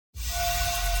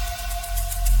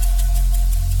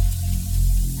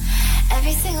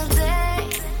single day.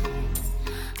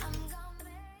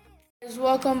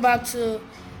 Welcome back to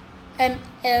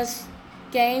MS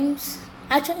Games.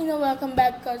 Actually, no, welcome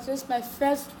back because this is my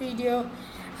first video,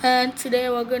 and today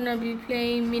we're gonna be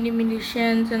playing militia.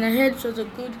 And I heard it was a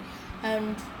good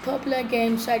and popular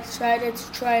game, so I decided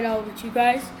to try it out with you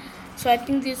guys. So I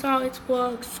think this is how it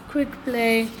works. Quick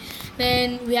play.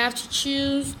 Then we have to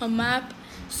choose a map.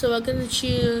 So we're gonna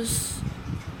choose.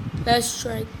 Let's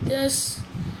try this,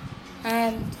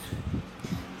 and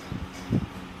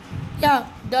yeah,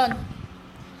 done.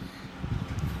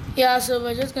 Yeah, so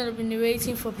we're just gonna be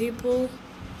waiting for people.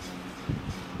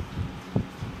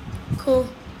 Cool.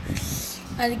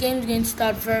 And the game's going to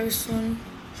start very soon.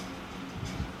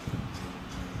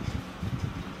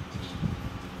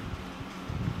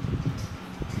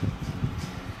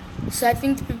 So I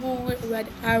think the people with red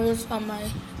arrows are my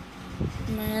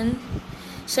man.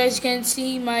 So as you can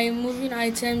see, my moving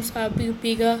items are a bit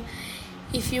bigger.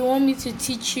 If you want me to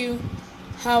teach you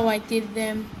how I did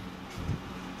them,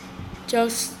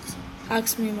 just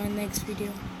ask me in my next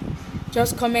video.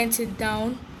 Just comment it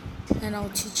down and I'll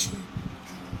teach you.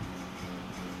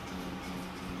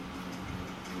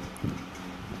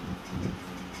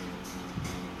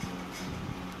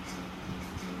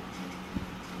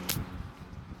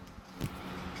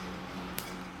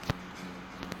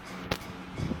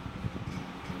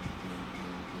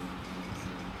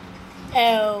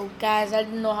 Oh guys, I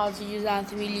didn't know how to use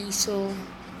that really, so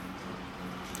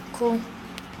cool.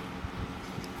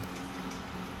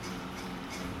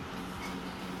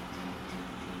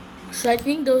 So I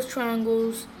think those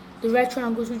triangles, the red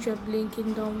triangles which are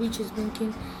blinking down, I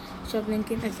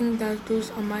think that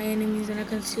those are my enemies, and I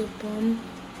can see a bomb.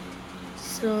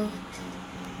 So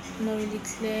not really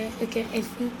clear. Okay, I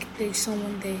think there's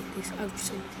someone there. There's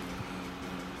actually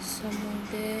someone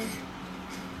there.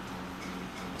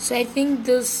 So I think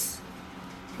this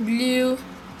blue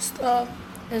stuff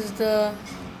is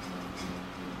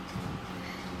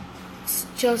it's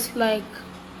just like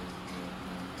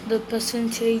the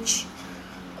percentage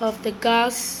of the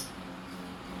gas.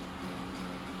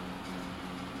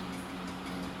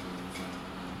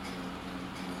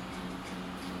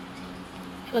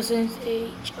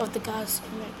 Percentage of the gas.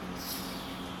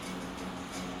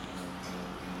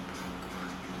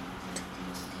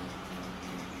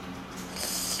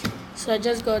 So I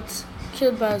just got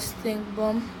killed by a stink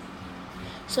bomb.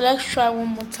 So let's try one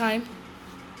more time.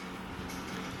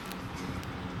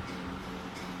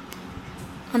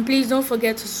 And please don't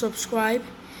forget to subscribe,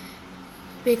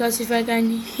 because if I can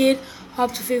hit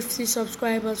up to 50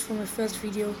 subscribers for my first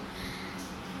video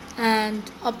and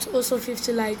up to also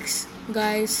 50 likes,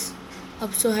 guys,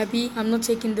 I'm so happy. I'm not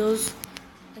taking those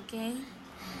again.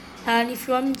 And if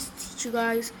you want me to teach you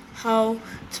guys how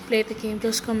to play the game,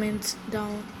 just comment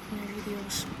down in my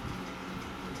videos.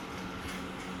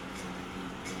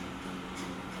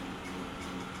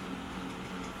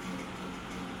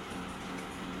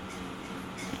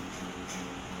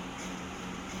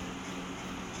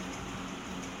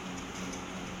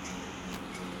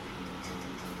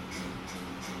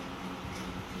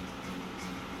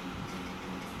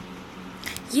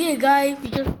 Yeah, we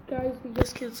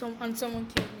just killed someone, and someone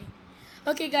killed me.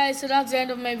 Okay guys, so that's the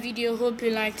end of my video. Hope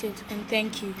you liked it, and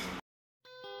thank you.